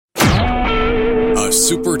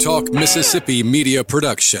SuperTalk Mississippi media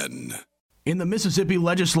production. In the Mississippi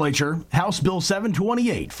legislature, House Bill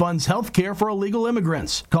 728 funds health care for illegal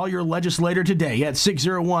immigrants. Call your legislator today at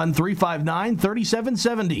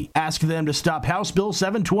 601-359-3770. Ask them to stop House Bill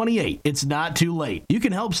 728. It's not too late. You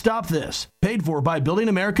can help stop this. Paid for by Building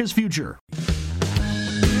America's Future.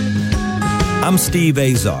 I'm Steve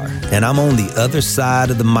Azar, and I'm on the other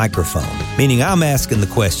side of the microphone, meaning I'm asking the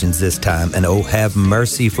questions this time, and oh, have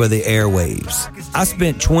mercy for the airwaves. I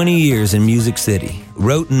spent 20 years in Music City,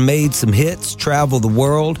 wrote and made some hits, traveled the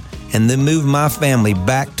world, and then moved my family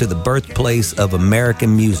back to the birthplace of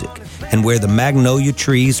American music and where the magnolia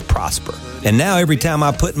trees prosper. And now every time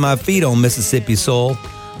I put my feet on Mississippi soil,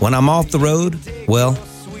 when I'm off the road, well,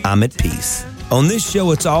 I'm at peace. On this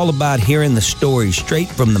show, it's all about hearing the stories straight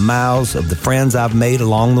from the mouths of the friends I've made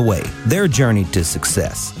along the way, their journey to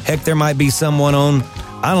success. Heck, there might be someone on,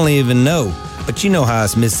 I don't even know, but you know how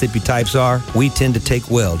us Mississippi types are. We tend to take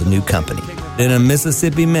well to new company. In a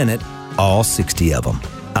Mississippi Minute, all 60 of them.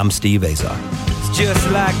 I'm Steve Azar. It's just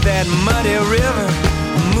like that muddy river,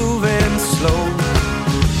 moving slow.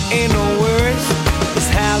 Ain't no worries, it's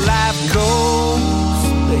how life goes,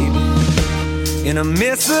 baby. In a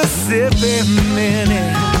Mississippi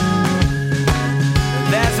Minute.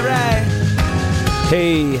 That's right.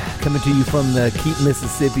 Hey, coming to you from the Keep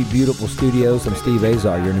Mississippi beautiful studios. I'm Steve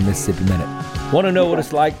Azar. You're in a Mississippi Minute. Want to know what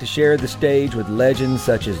it's like to share the stage with legends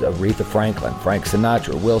such as Aretha Franklin, Frank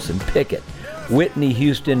Sinatra, Wilson Pickett, Whitney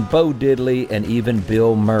Houston, Bo Diddley, and even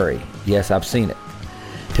Bill Murray? Yes, I've seen it.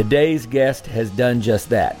 Today's guest has done just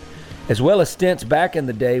that, as well as stints back in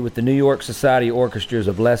the day with the New York Society Orchestras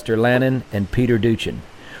of Lester Lannon and Peter Duchin.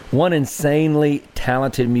 One insanely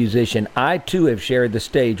talented musician I too have shared the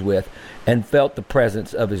stage with and felt the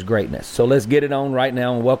presence of his greatness. So let's get it on right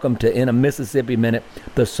now and welcome to In a Mississippi Minute,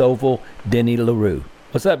 the soulful Denny LaRue.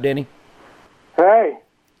 What's up, Denny? Hey,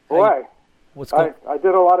 boy. Hey, what's going? I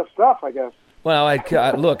did a lot of stuff, I guess. Well, I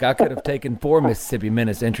could have taken 4 Mississippi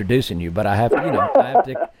Minutes introducing you, but I have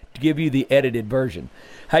to give you the edited version.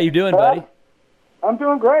 How you doing, buddy? I'm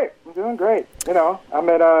doing great. You know, I'm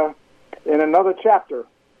in another chapter.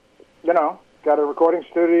 You know, got a recording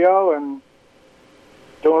studio and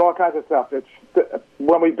doing all kinds of stuff.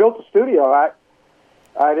 When we built the studio, I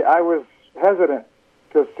was hesitant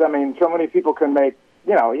because I mean, so many people can make,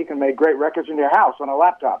 you know, you can make great records in your house on a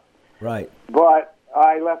laptop. Right. But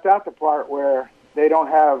I left out the part where they don't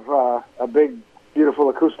have a big, beautiful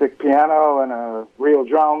acoustic piano and real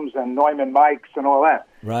drums and Neumann mics and all that.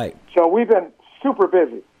 Right. So we've been super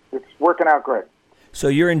busy. It's working out great. So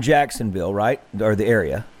you're in Jacksonville, right? Or the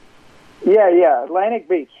area? Yeah. Atlantic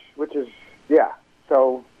Beach, which is, yeah.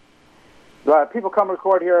 So people come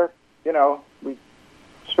record here, you know, we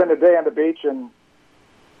spend a day on the beach and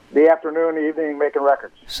the afternoon, the evening making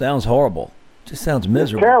records. Sounds horrible. Just sounds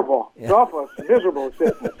miserable. It's terrible. Yeah. It's awful. It's miserable.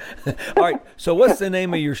 All right. So what's the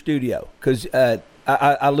name of your studio? Because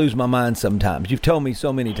I lose my mind sometimes. You've told me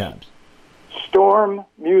so many times. Storm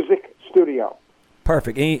Music Studio.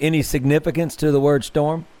 Perfect. Any significance to the word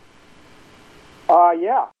storm?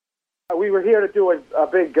 Yeah. We were here to do a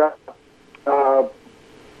big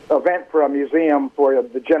event for a museum for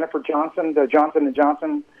the Jennifer Johnson, the Johnson &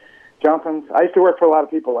 Johnsons. I used to work for a lot of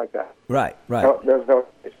people like that. Right.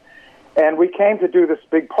 And we came to do this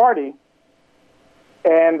big party,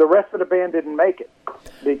 and the rest of the band didn't make it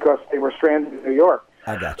because they were stranded in New York.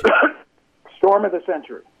 I got you. Storm of the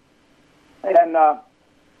century. And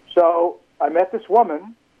so I met this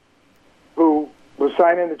woman who was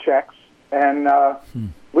signing the checks, and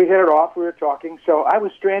we hit it off. We were talking. So I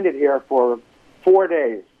was stranded here for 4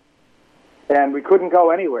 days, and we couldn't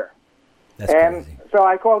go anywhere. That's and crazy. So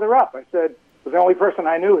I called her up. I said, it was the only person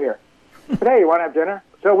I knew here. I said, hey, you want to have dinner?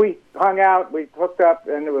 So we hung out, we hooked up,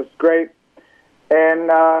 and it was great.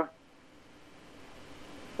 And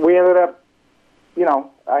we ended up, you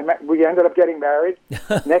know, we ended up getting married.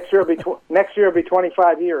 Next year will be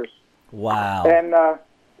 25 years. Wow. And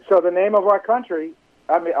so the name of our country,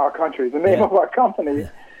 the name of our company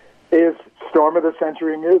is Storm of the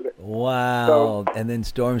Century Music. Wow. So, and then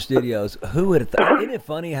Storm Studios. Who would have thought? Isn't it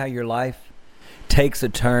funny how your life takes a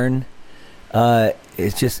turn?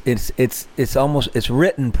 It's almost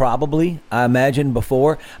written probably, I imagine,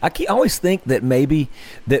 before. I always think that maybe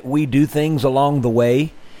that we do things along the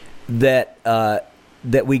way that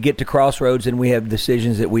we get to crossroads and we have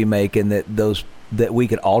decisions that we make and that we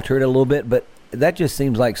could alter it a little bit, but that just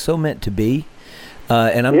seems like so meant to be.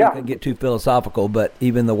 And I'm not going to get too philosophical, but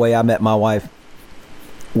even the way I met my wife,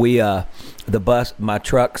 my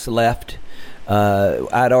trucks left.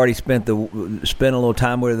 I'd already spent a little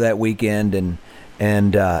time with her that weekend, and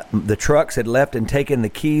the trucks had left and taken the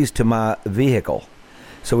keys to my vehicle.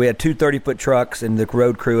 So we had two 30-foot trucks and the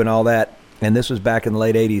road crew and all that. And this was back in the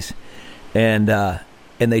late 80s. And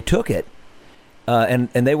they took it. And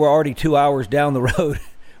they were already 2 hours down the road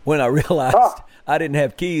when I realized I didn't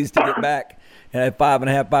have keys to get back. And I had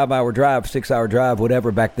 5-hour drive, 6-hour drive,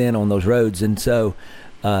 whatever back then on those roads. And so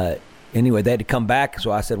anyway, they had to come back.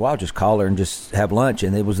 So I said, well, I'll just call her and just have lunch.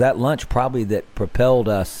 And it was that lunch probably that propelled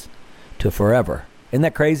us to forever. Isn't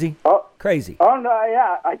that crazy? Oh, crazy. Oh, no,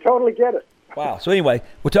 yeah, I totally get it. Wow. So anyway,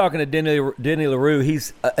 we're talking to Denny LaRue.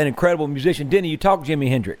 He's an incredible musician. Denny, you talk Jimi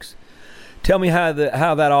Hendrix. Tell me how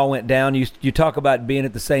that all went down. You talk about being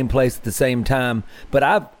at the same place at the same time, but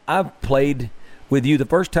I've played with you. The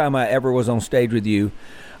first time I ever was on stage with you,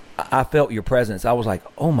 I felt your presence. I was like,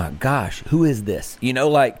 oh my gosh, who is this?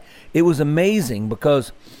 Like it was amazing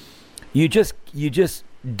because you just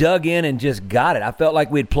dug in and just got it. I felt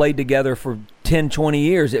like we had played together for 10, 20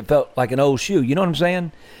 years. It felt like an old shoe. You know what I'm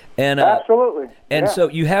saying? And absolutely. And so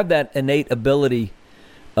you have that innate ability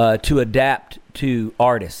to adapt to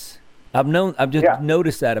artists. I've just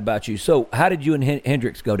noticed that about you. So how did you and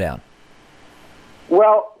Hendrix go down?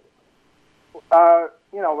 Well,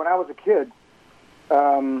 when I was a kid,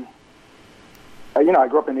 I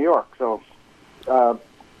grew up in New York, so a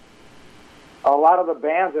lot of the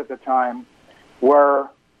bands at the time were,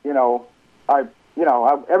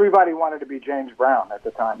 everybody wanted to be James Brown at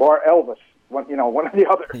the time, or Elvis, one or the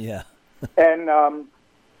other. Yeah. And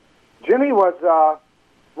Jimmy was,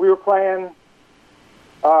 we were playing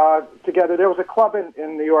together. There was a club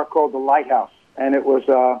in New York called the Lighthouse, and it was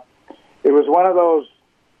one of those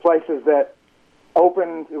places that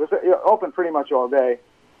opened. It was open pretty much all day,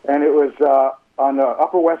 and it was on the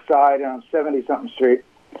Upper West Side on 70-something Street.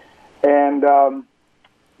 And how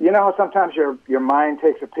sometimes your mind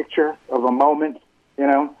takes a picture of a moment,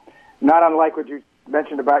 not unlike what you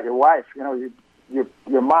mentioned about your wife.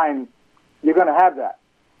 Your mind, you're going to have that.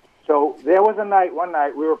 So there was one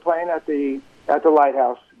night we were playing at the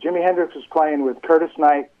Lighthouse. Jimi Hendrix was playing with Curtis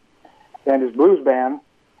Knight and his blues band,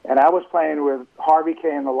 and I was playing with Harvey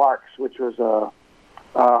Kay and the Larks, which was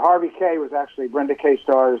Harvey Kay was actually Brenda K.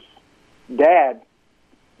 Starr's dad.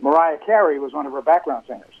 Mariah Carey was one of her background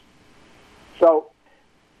singers. So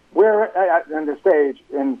we're on the stage,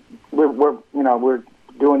 and we're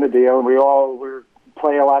doing the deal, and we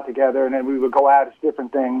play a lot together, and then we would go out as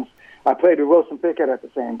different things. I played with Wilson Pickett at the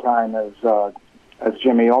same time as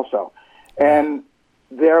Jimmy also. And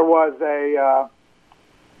there was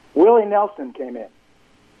Willie Nelson came in.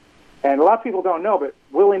 And a lot of people don't know, but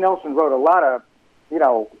Willie Nelson wrote a lot of,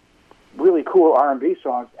 really cool R&B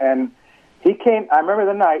songs. And he came, I remember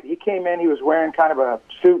the night, he came in, he was wearing kind of a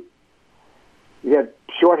suit. He had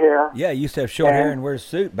short hair. Yeah, he used to have short hair and wear a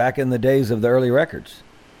suit back in the days of the early records.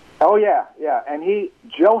 Oh, yeah. And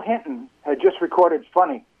Joe Hinton had just recorded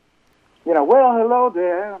Funny. Well, hello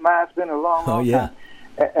there, it's been a long time.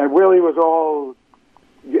 And Willie was all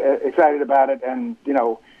excited about it, and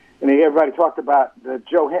everybody talked about the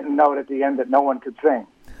Joe Hinton note at the end that no one could sing,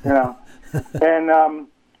 and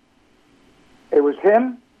it was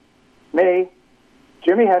him, me,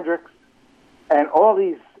 Jimi Hendrix, and all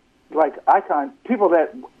these icon people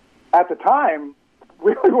that at the time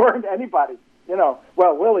really weren't anybody, Well,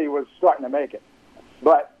 Willie was starting to make it,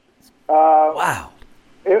 but wow,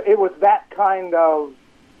 it was that kind of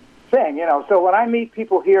thing, So when I meet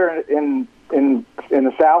people here in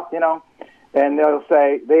the South, and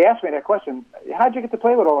they ask me that question, how'd you get to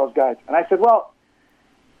play with all those guys? And I said, well,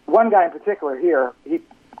 one guy in particular here, he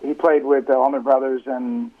played with the Allman Brothers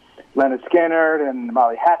and Leonard Skinner and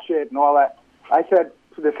Molly Hatchet and all that. I said,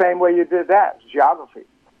 the same way you did that, it's geography.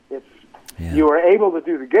 You were able to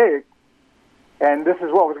do the gig, and this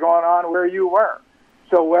is what was going on where you were.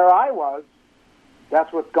 So where I was,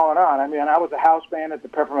 that's what's going on. I mean, I was a house band at the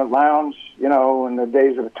Peppermint Lounge, in the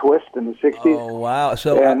days of Twist in the 60s. Oh, wow.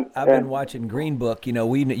 So I've been watching Green Book.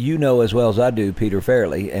 As well as I do, Peter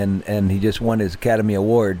Farrelly, and he just won his Academy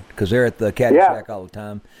Award because they're at the Caddyshack all the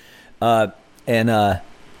time. And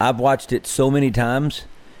I've watched it so many times.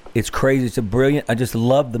 It's crazy. It's brilliant. I just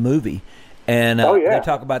love the movie. And they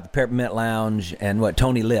talk about the Peppermint Lounge and what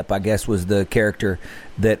Tony Lip, I guess, was the character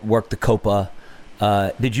that worked the Copa.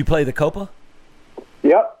 Did you play the Copa?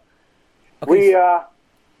 Yep. Okay.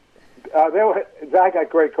 I got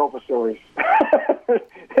great Copa stories.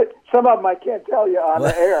 Some of them I can't tell you on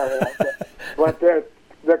the air, but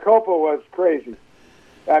the Copa was crazy.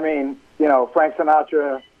 I mean, Frank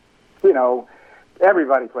Sinatra,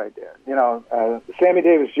 everybody played there. Sammy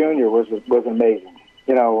Davis Jr. was amazing,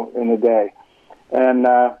 in the day. And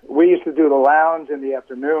we used to do the lounge in the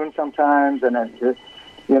afternoon sometimes, and then,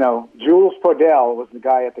 Jules Podell was the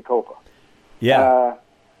guy at the Copa. Yeah.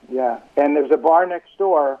 yeah. And there's a bar next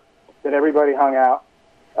door that everybody hung out.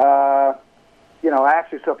 I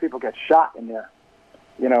actually saw people get shot in there,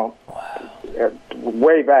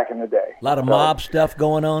 way back in the day. A lot of mob stuff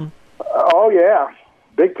going on? Oh, yeah,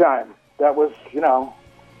 big time. That was, you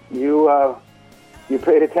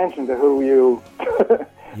paid attention to who you,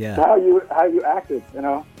 how you acted,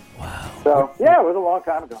 Wow. So, yeah, it was a long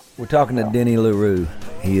time ago. We're talking to Denny LaRue.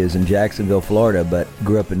 He is in Jacksonville, Florida, but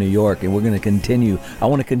grew up in New York, and we're going to continue. I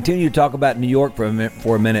want to continue to talk about New York for a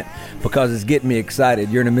minute because it's getting me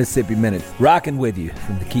excited. You're in a Mississippi Minute, rocking with you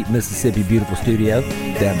from the Keep Mississippi Beautiful studio.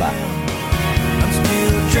 Stand by. I'm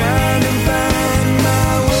still trying to find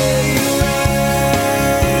my way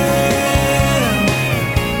around.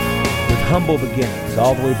 With humble beginnings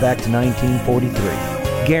all the way back to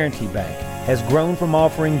 1943, Guarantee Bank has grown from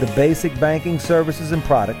offering the basic banking services and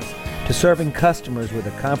products to serving customers with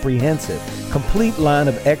a comprehensive, complete line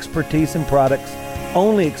of expertise and products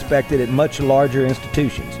only expected at much larger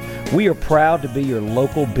institutions. We are proud to be your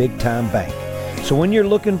local big-time bank. So when you're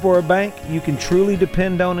looking for a bank you can truly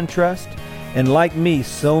depend on and trust, and like me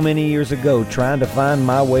so many years ago trying to find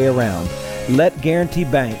my way around, let Guarantee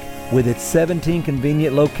Bank, with its 17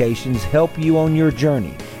 convenient locations, help you on your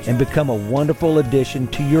journey and become a wonderful addition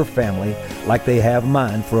to your family like they have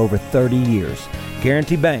mine for over 30 years.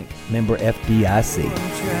 Guarantee Bank, member FDIC.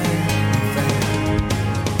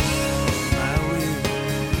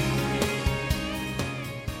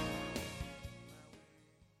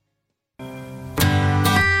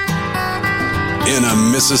 In a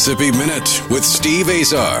Mississippi Minute with Steve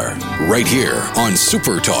Azar, right here on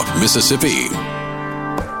Super Talk Mississippi.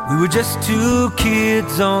 We were just two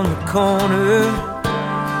kids on the corner of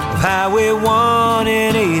Highway 1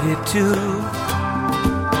 and 82.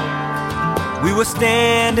 We were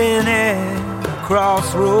standing at a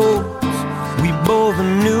crossroads. We both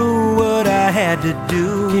knew what I had to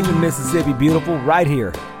do. Keeping Mississippi beautiful right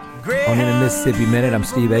here on In a Mississippi Minute. I'm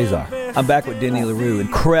Steve Azar. I'm back with Denny LaRue,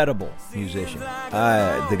 incredible musician.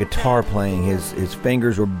 The guitar playing, his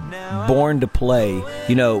fingers were born to play.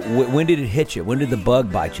 When did it hit you? When did the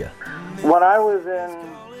bug bite you? When I was in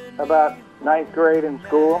about 9th grade in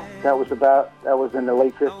school, that was in the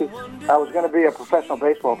late 50s, I was going to be a professional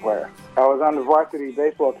baseball player. I was on the varsity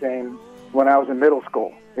baseball team when I was in middle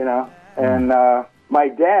school, and my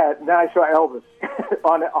dad, then I saw Elvis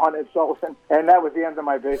on Ed Sullivan, and that was the end of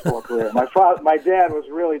my baseball career. My dad was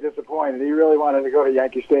really disappointed. He really wanted to go to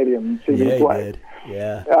Yankee Stadium and see me play. He did.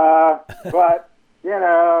 Yeah. But,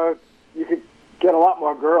 you could get a lot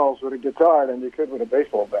more girls with a guitar than you could with a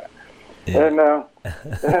baseball bat. Yeah. And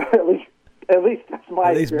at least that's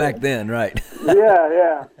my At least experience. back then, right.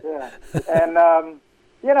 Yeah. And, I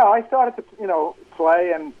started to,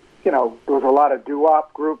 play, and, there was a lot of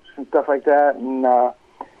doo-wop groups and stuff like that. And a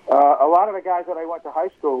lot of the guys that I went to high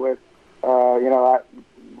school with,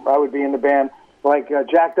 I would be in the band. Like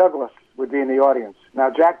Jack Douglas would be in the audience.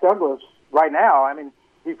 Now, Jack Douglas, right now,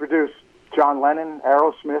 he produced John Lennon,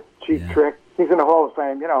 Aerosmith, Cheap Trick. He's in the Hall of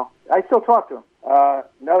Fame. I still talk to him.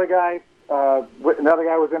 Another guy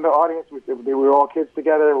was in the audience. We were all kids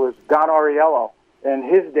together. It was Don Ariello, and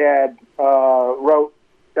his dad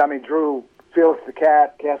drew Felix the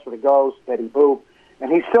Cat, Casper the Ghost, Betty Boop,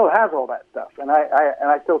 and he still has all that stuff. And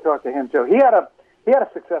I still talk to him too. He had a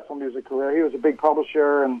successful music career. He was a big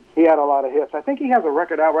publisher, and he had a lot of hits. I think he has a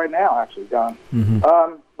record out right now, actually, Don. Mm-hmm.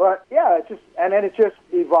 But yeah, it just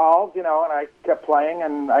evolved, and I kept playing,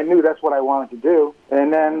 and I knew that's what I wanted to do.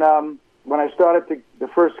 And then when I started the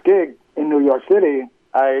first gig in New York City,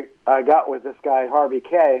 I got with this guy, Harvey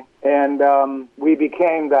Kay, and we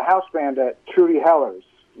became the house band at Trudy Heller's,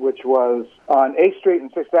 which was on 8th Street and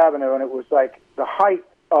 6th Avenue, and it was like the height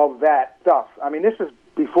of that stuff. This is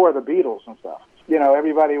before the Beatles and stuff.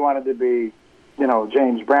 Everybody wanted to be,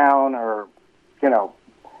 James Brown or,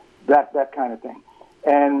 that kind of thing.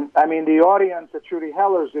 And, the audience at Trudy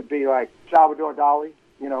Heller's would be like Salvador Dali,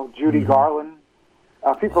 Judy Garland,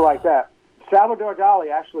 people like that. Salvador Dali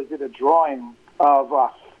actually did a drawing of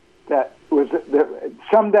us that was,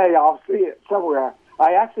 someday I'll see it somewhere.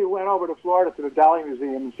 I actually went over to Florida to the Dali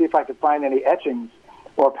Museum and see if I could find any etchings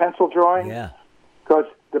or pencil drawings. Yeah. Because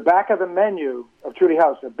the back of the menu of Trudy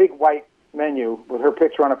House, a big white menu with her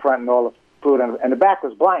picture on the front and all the food, and the back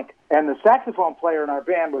was blank. And the saxophone player in our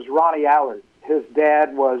band was Ronnie Allard. His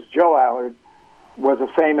dad was Joe Allard, was a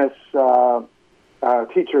famous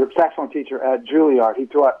saxophone teacher at Juilliard. He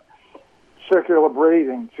taught circular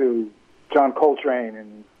breathing to John Coltrane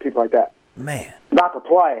and people like that. Man. Not to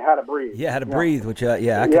play, how to breathe. Yeah, how to breathe, which I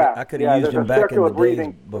could have used him back in the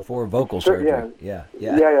days before vocal surgery. Yeah.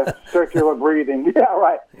 Circular breathing. Yeah,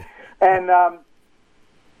 right. And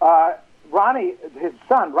Ronnie, his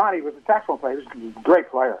son, Ronnie, was a saxophone player. He was a great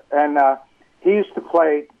player. And he used to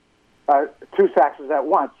play two saxes at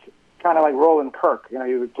once, kind of like Roland Kirk. You know,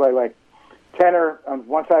 he would play like tenor on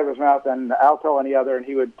one side of his mouth and alto on the other, and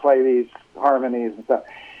he would play these harmonies and stuff.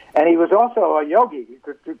 And he was also a yogi. He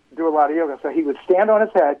could do a lot of yoga. So he would stand on his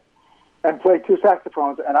head and play two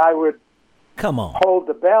saxophones, and I would hold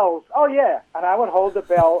the bells. Oh, yeah. And I would hold the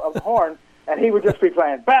bell of the horn, and he would just be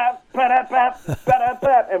playing, bap, ba-da, bap, ba-da,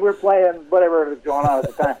 bap, and we're playing whatever was going on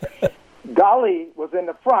at the time. Dolly was in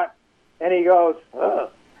the front, and he goes, ugh.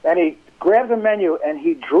 And he grabbed a menu, and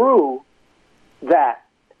he drew that.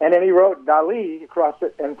 And then he wrote Dali across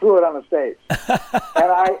it and threw it on the stage.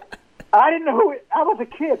 And I didn't know who I was a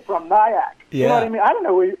kid from Nyack. Yeah. You know what I mean? I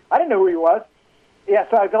didn't know who he was. Yeah,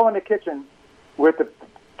 so I go in the kitchen with the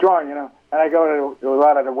drawing, you know, and I go to a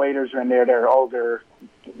lot of the waiters are in there. They're older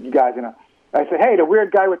guys, you know. I say, hey, the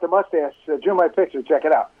weird guy with the mustache drew my picture. Check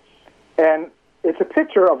it out. And it's a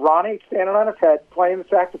picture of Ronnie standing on his head playing the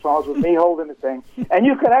saxophones with me holding the thing. And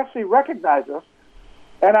you could actually recognize us.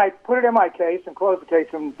 And I put it in my case and closed the case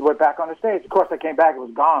and went back on the stage. Of course, I came back, it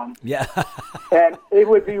was gone. Yeah. And it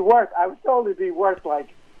would be worth, I was told it would be worth like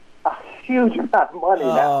a huge amount of money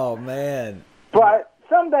now. Oh, man. But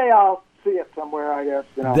someday I'll see it somewhere, I guess.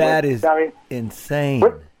 You know, That is insane.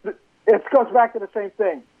 But it goes back to the same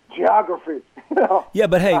thing, geography. You know, yeah,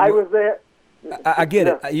 but hey. I was there. I get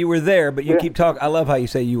it. You were there, but you keep talking. I love how you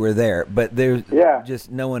say you were there, but there's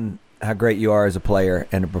just knowing how great you are as a player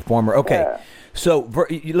and a performer. Okay. Yeah. So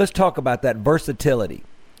let's talk about that versatility.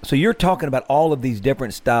 So you're talking about all of these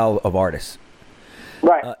different style of artists.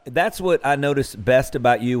 Right. That's what I notice best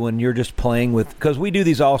about you when you're just playing with, because we do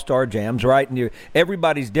these all-star jams, right? And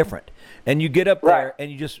everybody's different. And you get up there and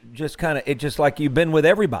you just kind of, it's just like you've been with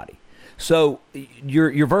everybody. So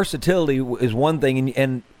your versatility is one thing.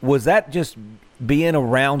 And was that just being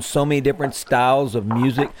around so many different styles of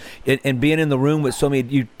music and being in the room with so many,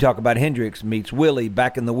 you talk about Hendrix meets Willie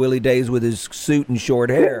back in the Willie days with his suit and short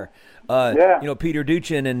hair. You know, Peter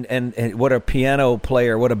Duchin and what a piano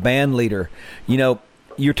player, what a band leader. You know,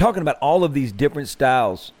 you're talking about all of these different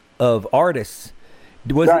styles of artists.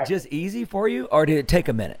 Was it just easy for you, or did it take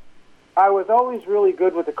a minute? I was always really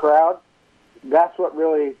good with the crowd. That's what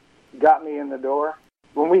really got me in the door.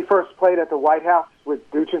 When we first played at the White House with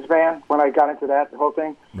Duchin's band, when I got into that, the whole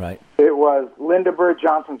thing, it was Linda Bird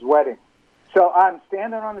Johnson's wedding. So I'm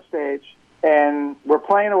standing on the stage, and we're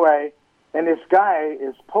playing away, and this guy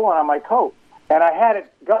is pulling on my coat, and I had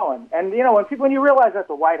it going. And, you know, when you realize at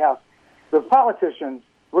the White House, the politicians,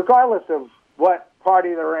 regardless of what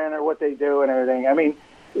party they're in or what they do and everything, I mean,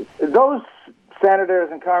 those senators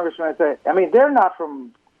and congressmen, they're not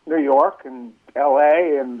from New York and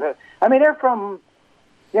L.A. and I mean, they're from,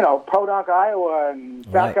 you know, Podunk, Iowa, and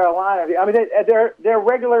South Carolina. I mean, they're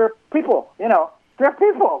regular people. You know, they're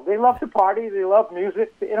people. They love to party. They love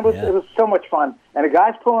music. And it was so much fun. And the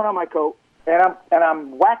guy's pulling on my coat, and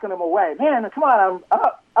I'm whacking him away. Man, come on,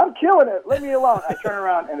 I'm killing it. Leave me alone. I turn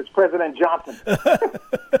around, and it's President Johnson.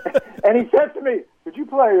 And he said to me, "Did you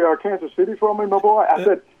play Kansas City for me, my boy?" I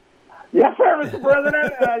said, "Yes, sir, Mr.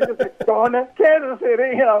 President." And I just going to Kansas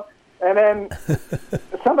City, you know. And then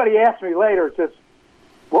somebody asked me later, says,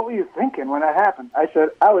 "What were you thinking when that happened?" I said,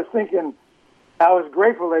 I was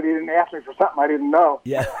grateful that he didn't ask me for something I didn't know.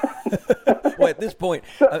 Yeah. Well, at this point,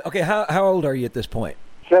 okay, how old are you at this point?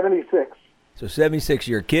 76. So 76,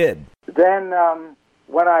 you're a kid. Then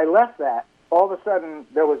when I left that, all of a sudden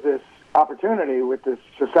there was this opportunity with this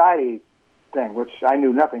society thing, which I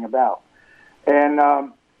knew nothing about. And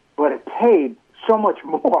but it paid so much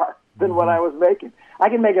more than what I was making. I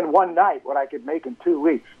can make in one night what I could make in 2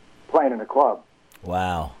 weeks playing in a club.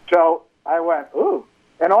 Wow. So I went, ooh.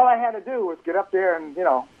 And all I had to do was get up there and, you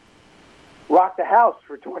know, rock the house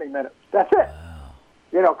for 20 minutes. That's it. Wow.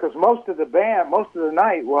 You know, because most of the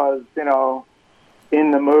night was, you know,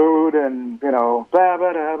 in the mood and, you know, blah,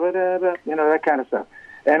 blah, blah, blah, blah, blah, you know, that kind of stuff.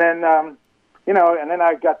 And then, you know, and then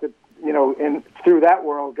I got to, you know, through that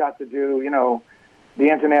world, got to do, you know, the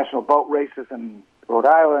international boat races in Rhode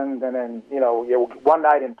Island, and then, you know, one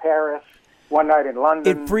night in Paris, one night in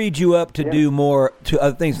London. It freed you up to do more to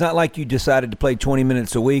other things. Not like you decided to play 20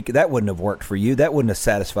 minutes a week. That wouldn't have worked for you. That wouldn't have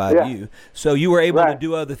satisfied you. So you were able to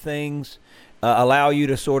do other things, allow you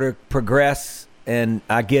to sort of progress, and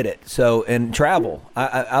I get it. So, and travel.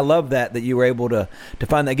 I love that you were able to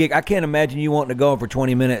find that gig. I can't imagine you wanting to go for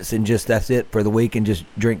 20 minutes and just that's it for the week and just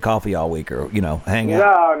drink coffee all week or, you know, hang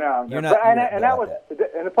out. No. You're not,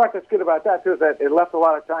 and the part that's good about that, too, is that it left a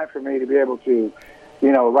lot of time for me to be able to,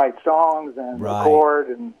 you know, write songs and record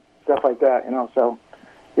and stuff like that, you know. So,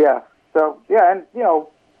 yeah. And, you know,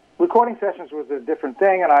 recording sessions was a different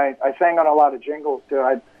thing, and I sang on a lot of jingles too.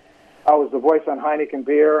 I was the voice on Heineken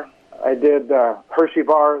beer. I did Hershey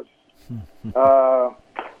bars,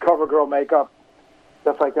 CoverGirl makeup,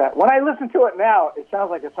 stuff like that. When I listen to it now, it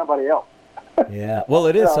sounds like it's somebody else. Yeah, well,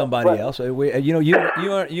 it is somebody else. You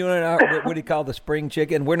and I, what do you call the spring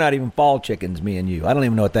chicken? We're not even fall chickens, me and you. I don't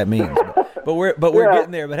even know what that means. But we're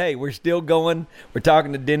getting there. But hey, we're still going. We're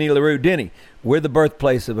talking to Denny LaRue. Denny, we're the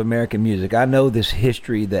birthplace of American music. I know this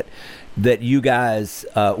history that you guys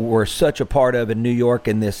were such a part of in New York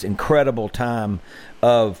in this incredible time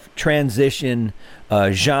of transition,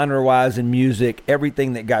 genre-wise in music,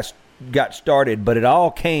 everything that got started. But it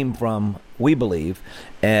all came from, we believe,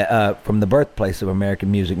 from the birthplace of American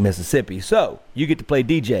music, Mississippi. So you get to play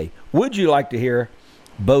DJ. Would you like to hear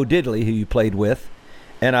Bo Diddley, who you played with?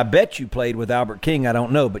 And I bet you played with Albert King. I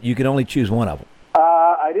don't know, but you can only choose one of them.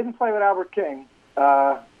 I didn't play with Albert King.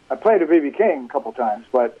 I played with B.B. King a couple times,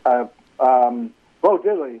 but Bo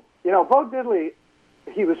Diddley. Bo Diddley,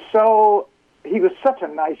 he was such a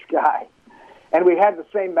nice guy, and we had the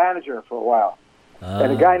same manager for a while.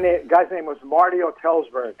 And the guy's name was Marty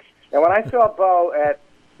Otelsberg. And when I saw Bo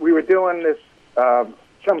we were doing this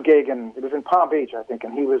some gig, and it was in Palm Beach, I think,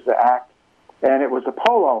 and he was the act, and it was the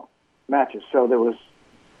polo matches, so there was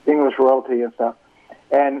English royalty and stuff.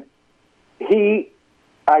 And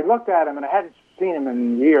I looked at him, and I hadn't seen him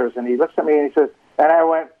in years, and he looks at me and he says, and I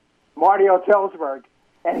went, Marty Otelsberg,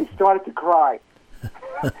 and he started to cry.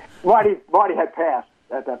 Marty had passed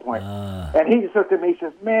at that point. And he just looked at me and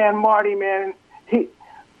says, Marty, he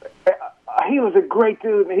was a great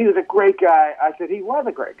dude, and he was a great guy. I said, he was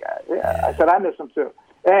a great guy. Yeah. I said, I miss him too.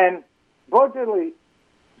 And Bo Diddley,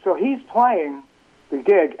 so he's playing the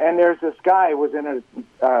gig, and there's this guy who was in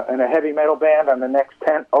a heavy metal band on the next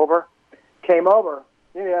tent over, came over,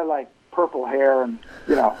 he had like purple hair and,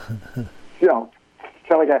 something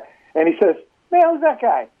like that. And he says, man, who's that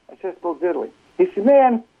guy? I said, Bo Diddley. He said,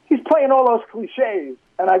 man, he's playing all those cliches.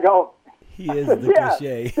 And I go, he is the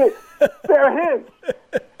cliche. They're his.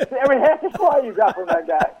 I mean, half the fly you got from that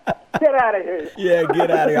guy. Get out of here. Yeah, get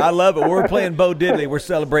out of here. I love it. We're playing Bo Diddley. We're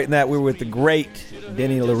celebrating that. We're with the great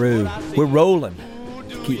Denny LaRue. We're rolling.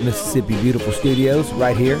 Keep Mississippi Beautiful Studios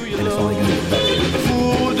right here, and it's only going to get better.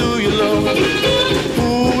 Who do you love?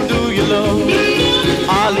 Who do you love?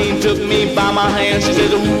 Arlene took me by my hand. She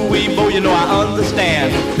said, ooh, wee, Bo, I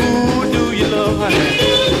understand. Who do you love, honey?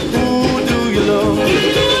 Who do you love?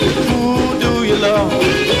 Who do you love?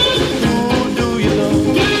 Who do you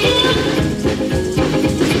love?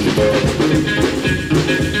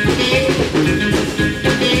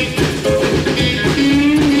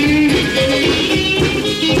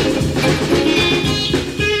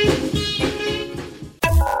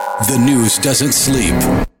 The news doesn't sleep,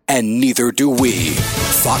 and neither do we.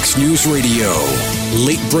 Fox News Radio.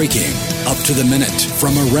 Late breaking, up to the minute,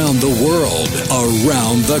 from around the world,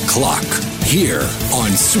 around the clock. Here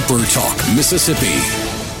on Super Talk Mississippi.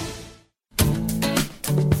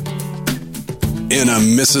 In a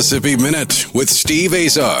Mississippi Minute with Steve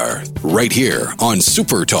Azar. Right here on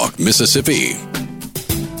Super Talk Mississippi.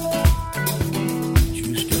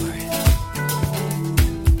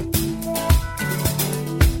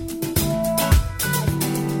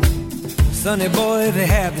 Sonny boy, if he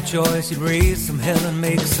had the choice, he'd raise some hell and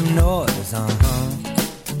make some noise, Oh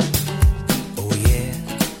yeah.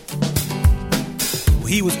 Well,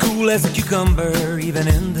 he was cool as a cucumber, even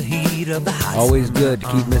in the heat of the hot Always summer. good to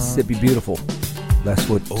keep Mississippi beautiful. That's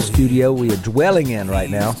what studio we are dwelling in right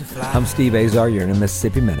now. I'm Steve Azar. You're in a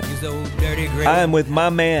Mississippi Minute. I am with my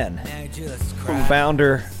man,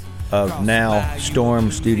 founder of Now Storm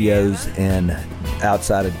Studios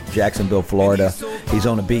outside of Jacksonville, Florida. He's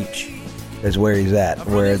on a beach. Is where he's at,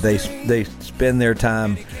 where they spend their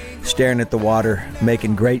time staring at the water,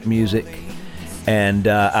 making great music. And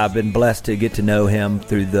I've been blessed to get to know him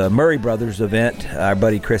through the Murray Brothers event, our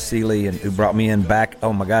buddy Chris Seeley, who brought me in back,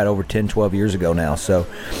 oh my God, over 10, 12 years ago now. So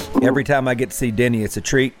every time I get to see Denny, it's a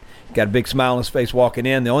treat. Got a big smile on his face walking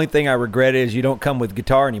in. The only thing I regret is you don't come with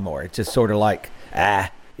guitar anymore. It's just sort of like,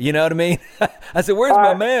 you know what I mean? I said, where's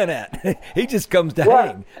my man at? He just comes to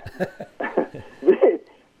hang.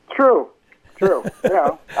 True.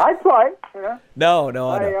 I play. No,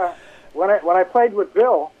 I don't. When I played with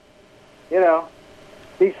Bill, he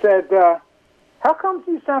said, "How come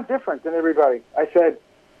you sound different than everybody?" I said,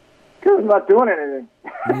 "Because I'm not doing anything."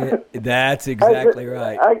 Yeah, that's exactly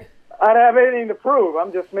right. I don't have anything to prove.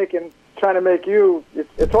 I'm just trying to make you.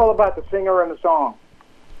 It's all about the singer and the song,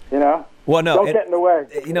 Well, no, Don't get in the way.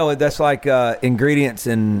 You know, that's like ingredients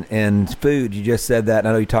in food. You just said that. And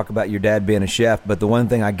I know you talk about your dad being a chef, but the one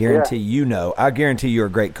thing I guarantee I guarantee you're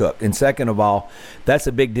a great cook. And second of all, that's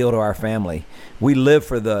a big deal to our family. We live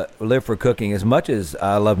for cooking as much as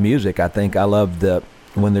I love music. I think I love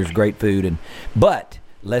when there's great food, but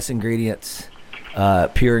less ingredients,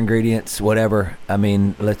 pure ingredients, whatever. I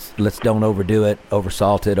mean, let's don't overdo it,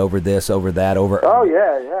 oversalt it, over this, over that, over. Oh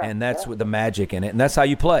yeah. And that's with the magic in it, and that's how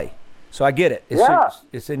you play. So I get it.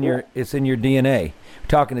 It's in your DNA. We're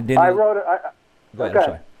talking to Denny. I wrote it. Go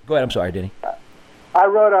ahead. I'm sorry, Denny. I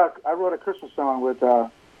wrote a Christmas song with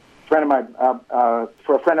a friend of mine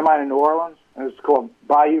for a friend of mine in New Orleans, and it's called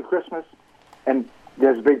 "Bayou Christmas." And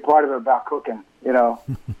there's a big part of it about cooking. You know,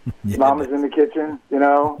 Mama's in the kitchen. You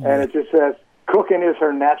know, and it just says, "Cooking is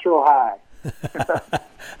her natural high."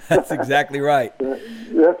 That's exactly right.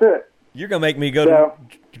 That's it. You're gonna make me get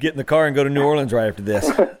in the car and go to New Orleans right after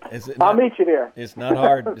this. I'll meet you there. It's not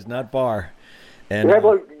hard. It's not far. And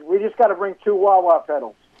we just got to bring 2 wah-wah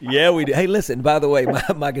pedals. Yeah, we do. Hey, listen, by the way,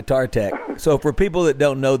 my guitar tech. So for people that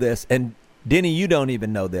don't know this, and Denny, you don't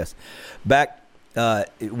even know this, back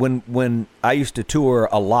when I used to tour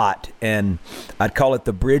a lot, and I'd call it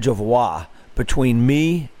the Bridge of Wah between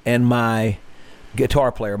me and my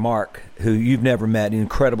guitar player, Mark, who you've never met, an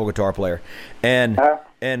incredible guitar player. And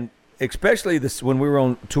especially when we were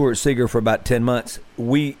on tour at Seeger for about 10 months,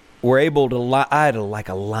 we were able to I had like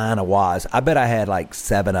a line of wahs. I bet I had like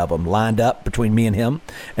 7 of them lined up between me and him.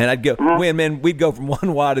 And I'd go, we'd go from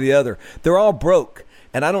one wah to the other. They're all broke.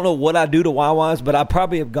 And I don't know what I do to wah-wahs, but I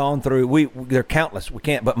probably have gone through, they're countless. We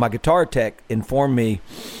can't, but my guitar tech informed me,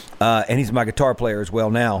 and he's my guitar player as well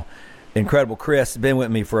now, incredible Chris, been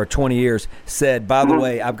with me for 20 years, said, by the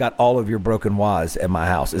way, I've got all of your broken wahs at my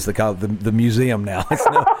house. It's the museum now. It's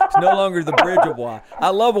no longer the Bridge of Wah. I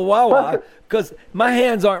love a wah-wah because my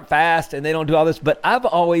hands aren't fast and they don't do all this, but I've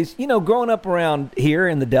always, growing up around here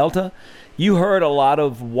in the Delta, you heard a lot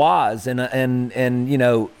of wahs and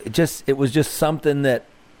it was just something that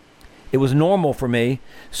it was normal for me.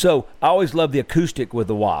 So I always loved the acoustic with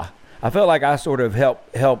the wah. I felt like I sort of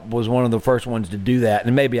was one of the first ones to do that,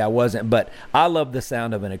 and maybe I wasn't, but I love the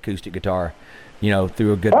sound of an acoustic guitar,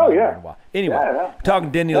 through a good. Oh yeah. Anyway, talking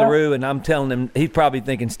to Denny LaRue, and I'm telling him he's probably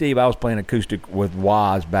thinking, Steve, I was playing acoustic with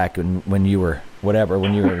wahs back when you were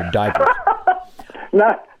in diapers.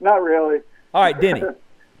 Not really. All right, Denny,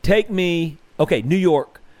 take me. Okay, New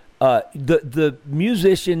York. The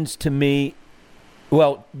musicians to me,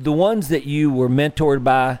 well, the ones that you were mentored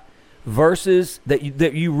by. Versus that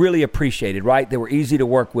you really appreciated, right? They were easy to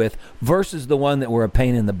work with versus the one that were a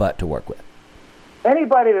pain in the butt to work with.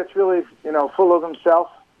 Anybody that's really, full of themselves,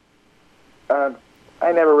 I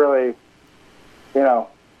never really, got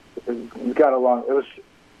along. It was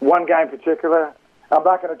one guy in particular. I'm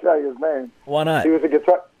not going to tell you his name. Why not? He was a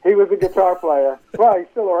guitar player. Well, he's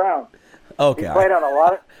still around. Okay. He played on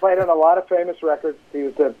a lot of famous records. We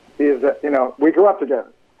grew up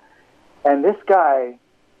together. And this guy,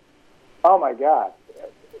 oh my God,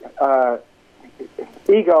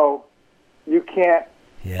 ego, you can't,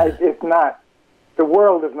 it's not, the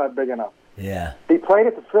world is not big enough. Yeah. He played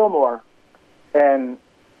at the Fillmore, and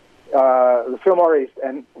the Fillmore East,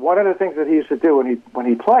 and one of the things that he used to do when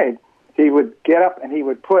he played, he would get up and he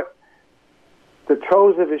would put the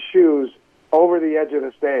toes of his shoes over the edge of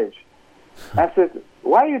the stage. I said,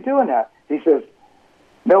 why are you doing that? He says,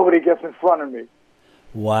 nobody gets in front of me.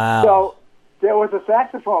 Wow. So there was a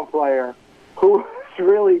saxophone player who was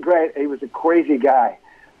really great. He was a crazy guy,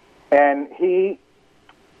 and he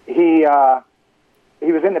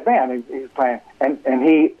was in the band. He was playing, and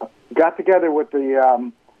he got together with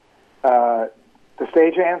the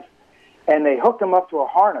stagehands, and they hooked him up to a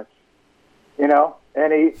harness, and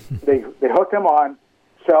they hooked him on.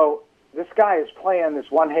 So this guy is playing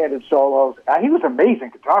this one-handed solos. He was an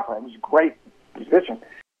amazing guitar player. He was a great musician,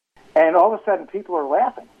 and all of a sudden people are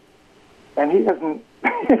laughing. And he doesn't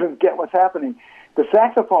get what's happening. The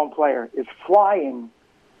saxophone player is flying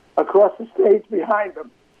across the stage behind him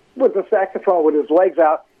with the saxophone with his legs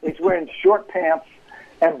out. He's wearing short pants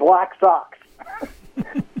and black socks.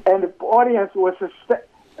 And the audience was of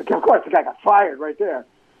course, the guy got fired right there.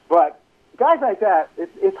 But guys like that,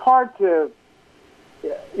 it's hard to,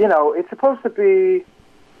 it's supposed to be,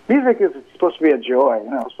 music is supposed to be a joy.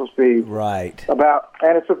 It's supposed to be right and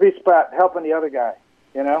it's supposed to be about helping the other guy,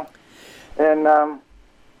 And,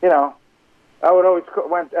 I would always,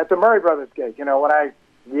 at the Murray Brothers gig,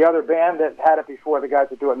 the other band that had it before the guys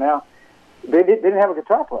that do it now, they didn't have a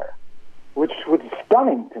guitar player, which was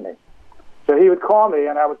stunning to me. So he would call me,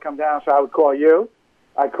 and I would come down. So I would call you.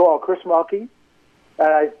 I'd call Chris Mulkey,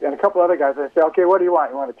 and a couple other guys, I say, okay, what do you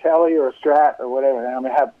want? You want a Tele or a Strat or whatever?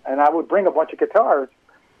 And I would bring a bunch of guitars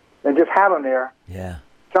and just have them there. Yeah.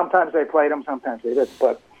 Sometimes they played them, sometimes they didn't.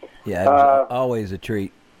 But yeah, it was always a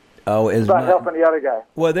treat. Oh, it's about helping the other guy.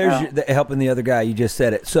 Well, there's helping the other guy. You just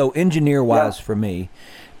said it. So engineer-wise, for me,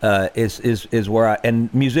 is where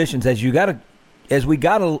and musicians, as we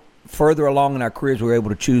got further along in our careers, we were able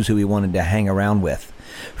to choose who we wanted to hang around with.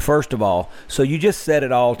 First of all, so you just said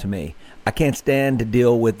it all to me. I can't stand to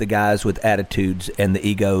deal with the guys with attitudes and the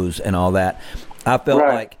egos and all that. I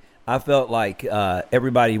felt like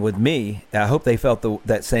everybody with me, I hope they felt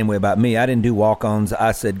that same way about me. I didn't do walk-ons.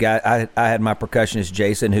 I said, I had my percussionist,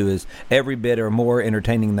 Jason, who is every bit or more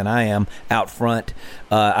entertaining than I am, out front.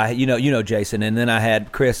 You know Jason. And then I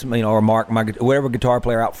had Chris, or Mark, whatever guitar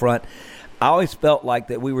player out front. I always felt like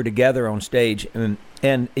that we were together on stage, and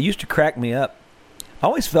it used to crack me up. I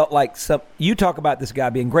always felt like you talk about this guy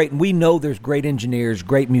being great, and we know there's great engineers,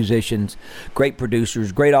 great musicians, great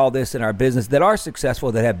producers, great all this in our business that are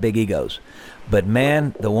successful, that have big egos. But,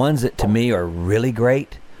 man, the ones that to me are really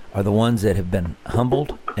great are the ones that have been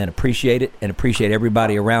humbled and appreciate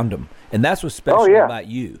everybody around them. And that's what's special about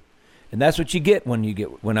you. And that's what you get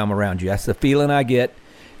when I'm around you. That's the feeling I get,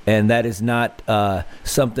 and that is not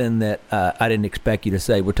something that I didn't expect you to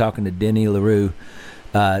say. We're talking to Denny LaRue,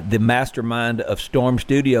 the mastermind of Storm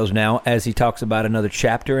Studios now, as he talks about another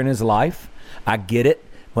chapter in his life. I get it.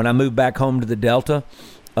 When I moved back home to the Delta,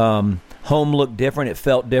 home looked different. It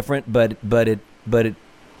felt different, but it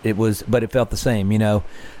felt the same, in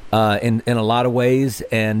a lot of ways.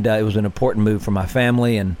 And it was an important move for my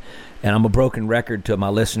family. And I'm a broken record to my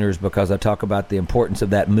listeners because I talk about the importance of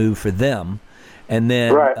that move for them. And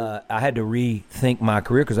then I had to rethink my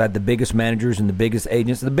career because I had the biggest managers and the biggest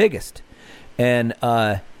agents, the biggest. And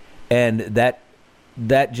that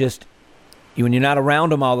just, when you're not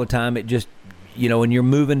around them all the time, it just, when you're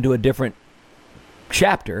moving to a different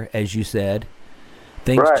chapter, as you said,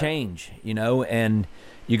 things change, and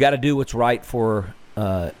you got to do what's right for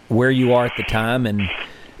where you are at the time,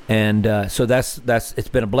 and so that's it's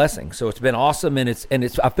been a blessing. So it's been awesome, and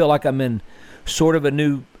it's I feel like I'm in sort of a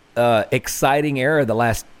new exciting era. The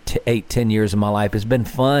last 8-10 years of my life has been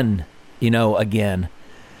fun, again.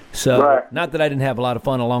 So not that I didn't have a lot of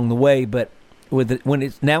fun along the way, but when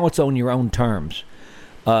it's on your own terms.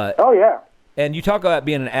 And you talk about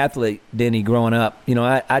being an athlete, Denny, growing up.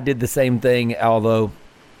 I did the same thing, although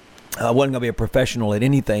I wasn't going to be a professional at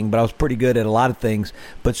anything, but I was pretty good at a lot of things.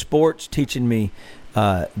 But sports teaching me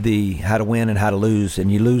how to win and how to lose,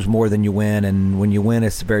 and you lose more than you win, and when you win,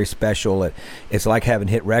 it's very special. It's like having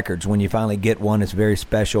hit records. When you finally get one, it's very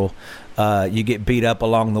special. You get beat up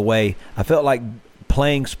along the way. I felt like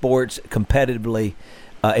playing sports competitively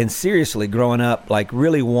and seriously growing up, like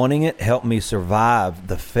really wanting it, helped me survive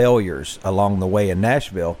the failures along the way in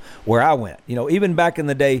Nashville where I went. Even back in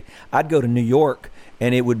the day, I'd go to New York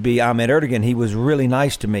and it would be Ahmet Ertegun. He was really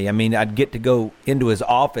nice to me. I mean, I'd get to go into his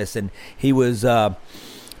office and he was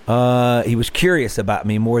curious about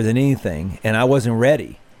me more than anything, and I wasn't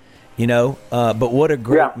ready. But what a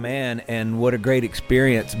great man and what a great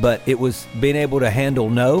experience. But it was being able to handle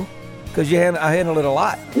no. Because I handled it a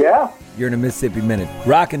lot. Yeah. You're in a Mississippi Minute.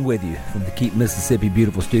 Rocking with you from the Keep Mississippi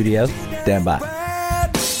Beautiful Studio. Stand by.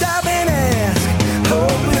 Stop and ask.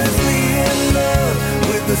 Hopelessly in love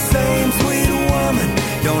with the same sweet woman.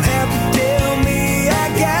 Don't have to tell me I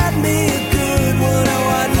got me a good one.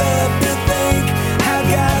 Oh, I'd love to think I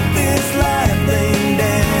got this life thing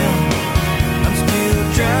down. I'm still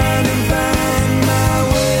trying to find my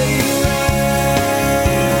way around.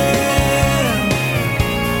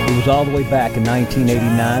 It was all the way back in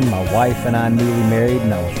 1989. My wife and I newly married,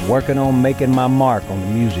 and I was working on making my mark on the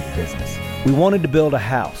music business. We wanted to build a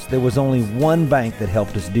house. There was only one bank that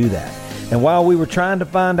helped us do that. And while we were trying to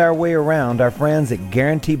find our way around, our friends at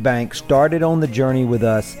Guarantee Bank started on the journey with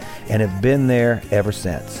us and have been there ever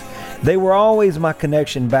since. They were always my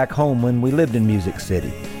connection back home when we lived in Music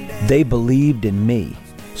City. They believed in me.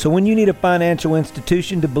 So when you need a financial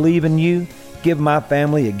institution to believe in you, give my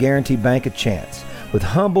family at Guarantee Bank a chance. With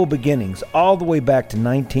humble beginnings all the way back to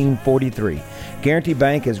 1943, Guarantee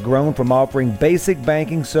Bank has grown from offering basic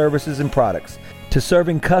banking services and products to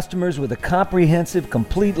serving customers with a comprehensive,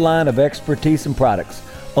 complete line of expertise and products,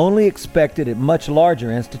 only expected at much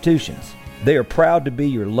larger institutions. They are proud to be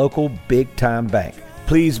your local big-time bank.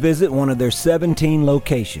 Please visit one of their 17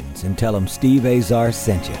 locations and tell them Steve Azar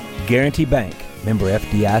sent you. Guarantee Bank, member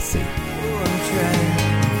FDIC.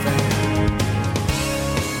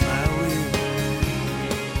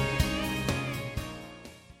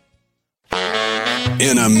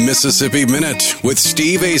 In a Mississippi Minute with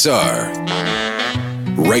Steve Azar.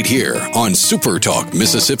 right here on Super Talk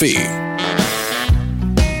Mississippi.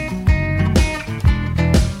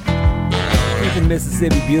 Keeping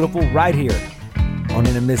Mississippi beautiful right here on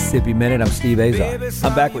In a Mississippi Minute. I'm Steve Azar.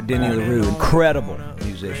 I'm back with Denny LaRue, incredible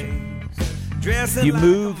musician. You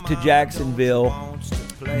moved to Jacksonville.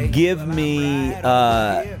 Give me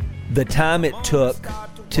the time it took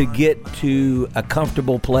to get to a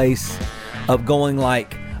comfortable place of going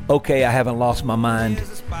like, okay, I haven't lost my mind.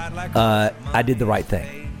 I did the right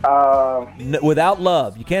thing. Without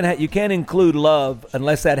love, you can't include love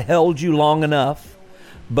unless that held you long enough.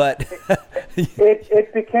 But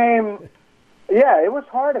it became, it was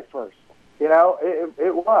hard at first. It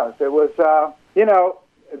was.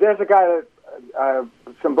 There's a guy that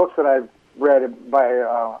some books that I've read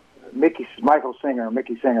by Mickey Singer,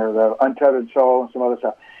 the Untethered Soul, and some other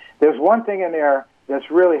stuff. There's one thing in there that's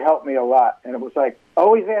really helped me a lot, and it was like,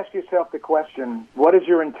 always ask yourself the question, what is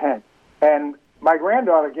your intent? And my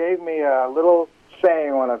granddaughter gave me a little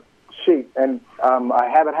saying on a sheet, and I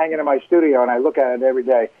have it hanging in my studio, and I look at it every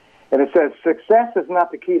day. And it says, success is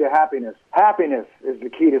not the key to happiness. Happiness is the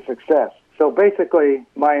key to success. So basically,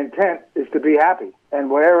 my intent is to be happy. And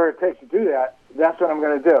whatever it takes to do that, that's what I'm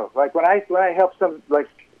going to do. Like when I help some, like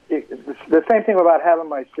the same thing about having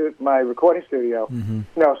my recording studio. Mm-hmm.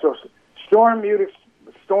 So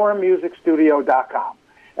stormmusicstudio.com.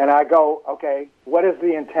 And I go, okay, what is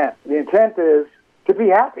the intent? The intent is to be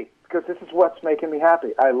happy, because this is what's making me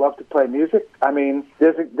happy. I love to play music. I mean,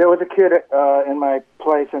 there was a kid in my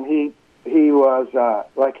place, and he was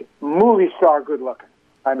like movie star good looking.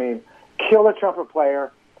 I mean, killer trumpet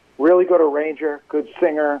player, really good arranger, good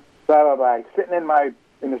singer, blah, blah, blah, sitting in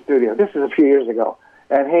the studio. This is a few years ago.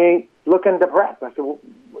 And he looking depressed. I said, well,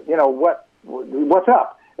 what's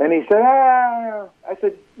up? And he said, I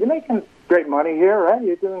said, you're making great money here, right?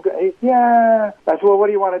 You're doing good. Yeah. I said, well, what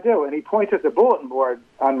do you want to do? And he points at the bulletin board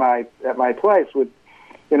at my place with,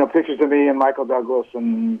 pictures of me and Michael Douglas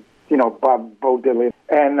and, Bo Diddley.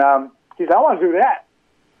 And he said, I want to do that.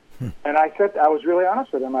 And I said, I was really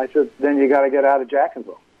honest with him. I said, then you got to get out of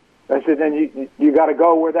Jacksonville. I said, then you got to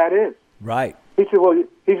go where that is. Right. He said, well,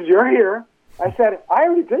 you're here. I said, I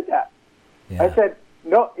already did that. Yeah. I said,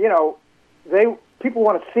 no, people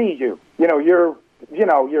want to see you. You're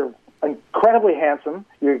incredibly handsome.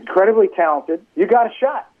 You're incredibly talented. You got a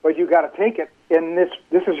shot, but you got to take it. And this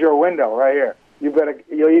is your window right here.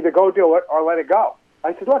 You'll either go do it or let it go.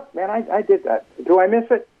 I said, look, man, I did that. Do I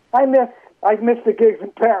miss it? I miss the gigs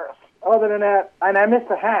in Paris. Other than that, and I miss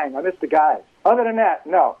the hang. I miss the guys. Other than that,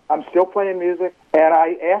 no. I'm still playing music. And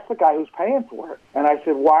I asked the guy who's paying for it, and I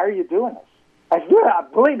said, why are you doing this? I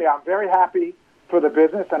said, believe me, I'm very happy for the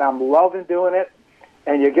business, and I'm loving doing it,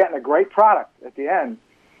 and you're getting a great product at the end.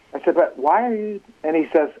 I said, but why are you? And he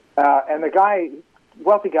says, and the guy,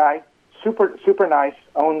 wealthy guy, super, super nice,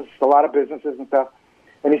 owns a lot of businesses and stuff.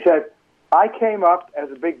 And he said, I came up as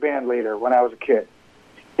a big band leader when I was a kid.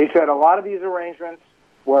 He said, a lot of these arrangements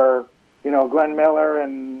were, Glenn Miller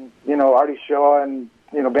and, Artie Shaw and,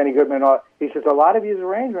 Benny Goodman. He says, a lot of these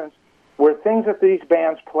arrangements were things that these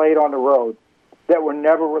bands played on the road that were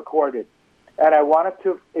never recorded. And I wanted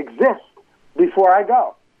to exist before I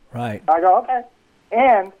go. Right. I go, okay.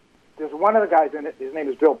 And there's one of the guys in it. His name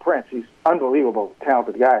is Bill Prince. He's unbelievable,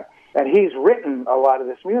 talented guy. And he's written a lot of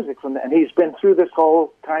this music and he's been through this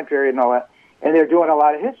whole time period and all that. And they're doing a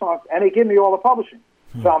lot of his songs, and they give me all the publishing.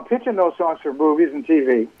 So I'm pitching those songs for movies and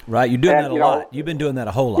TV. Right, you're doing that a lot. You've been doing that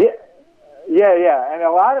a whole lot. Yeah. And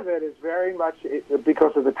a lot of it is very much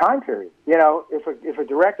because of the time period. If a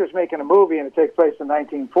director's making a movie and it takes place in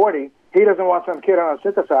 1940, he doesn't want some kid on a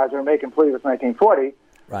synthesizer making believe it's 1940.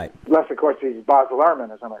 Right. Unless, of course, he's Baz Luhrmann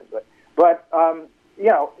or somebody. But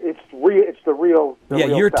it's real. It's the real.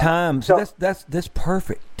 Your stuff. Time. So that's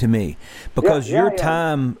perfect to me because your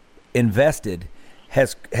time invested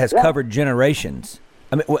has covered generations.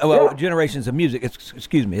 I mean, generations of music.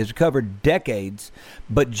 Has covered decades,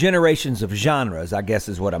 but generations of genres, I guess,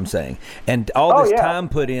 is what I'm saying. And all this time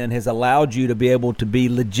put in has allowed you to be able to be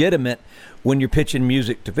legitimate when you're pitching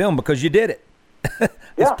music to film because you did it.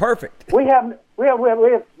 It's perfect. We have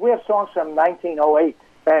songs from 1908,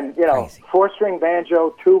 and Crazy. 4-string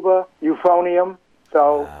banjo, tuba, euphonium.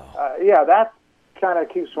 So that kind of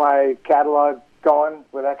keeps my catalog going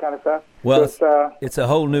with that kind of stuff. Well, it's a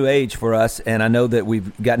whole new age for us, and I know that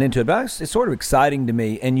we've gotten into it, but it's sort of exciting to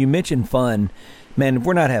me. And you mentioned fun. Man, if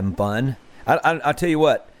we're not having fun, I'll tell you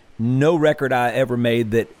what, no record I ever made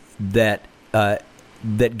that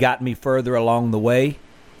got me further along the way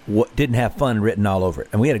didn't have fun written all over it.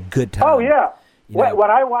 And we had a good time. Oh, yeah. When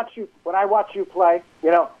I watch you play,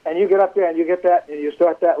 and you get up there and you get that, and you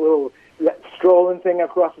start that strolling thing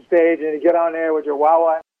across the stage, and you get on there with your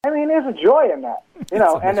wah-wah. I mean, there's a joy in that, you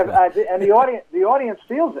know, and the audience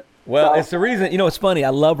feels it. Well, it's the reason, you know, it's funny. I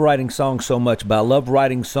love writing songs so much, but I love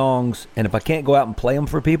writing songs, and if I can't go out and play them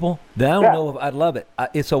for people, then I don't know if I'd love it.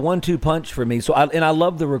 It's a 1-2 punch for me. So, I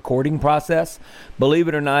love the recording process. Believe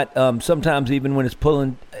it or not, sometimes even when it's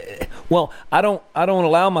pulling, I don't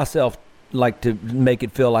allow myself like to make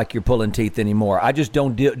it feel like you're pulling teeth anymore. I just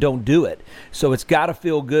don't do it. So it's got to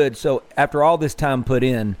feel good. So after all this time put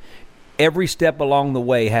in, every step along the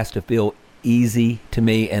way has to feel easy to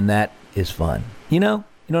me, and that is fun. You know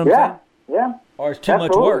what I'm saying? Yeah. Or it's too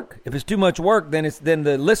much work. If it's too much work, then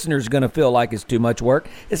the listener's going to feel like it's too much work.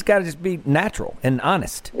 It's got to just be natural and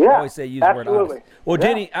honest. Yeah, I always say use the word honest. Well,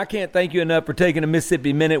 Denny, I can't thank you enough for taking a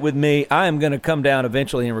Mississippi Minute with me. I am going to come down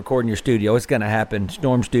eventually and record in your studio. It's going to happen.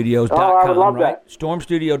 StormStudios.com, I would love right? that.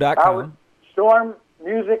 StormStudio.com.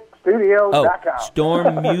 StormMusicStudios.com.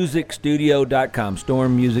 StormMusicStudio.com.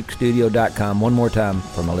 StormMusicStudio.com. One more time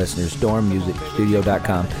for my listeners.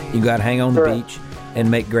 StormMusicStudio.com. You got to hang on the beach and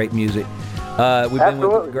make great music. We've been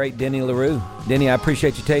with the great Denny LaRue. Denny, I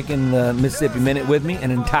appreciate you taking the Mississippi Minute with me,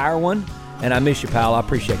 an entire one, and I miss you, pal. I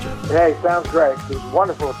appreciate you. Hey, sounds great. It's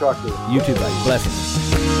wonderful to talk to you. You too, buddy. Blessings.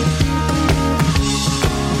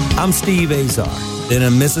 I'm Steve Azar. In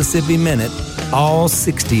a Mississippi Minute, all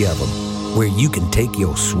 60 of them, where you can take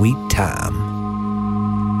your sweet time.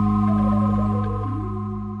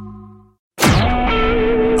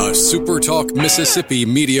 A SuperTalk Mississippi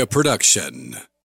media production.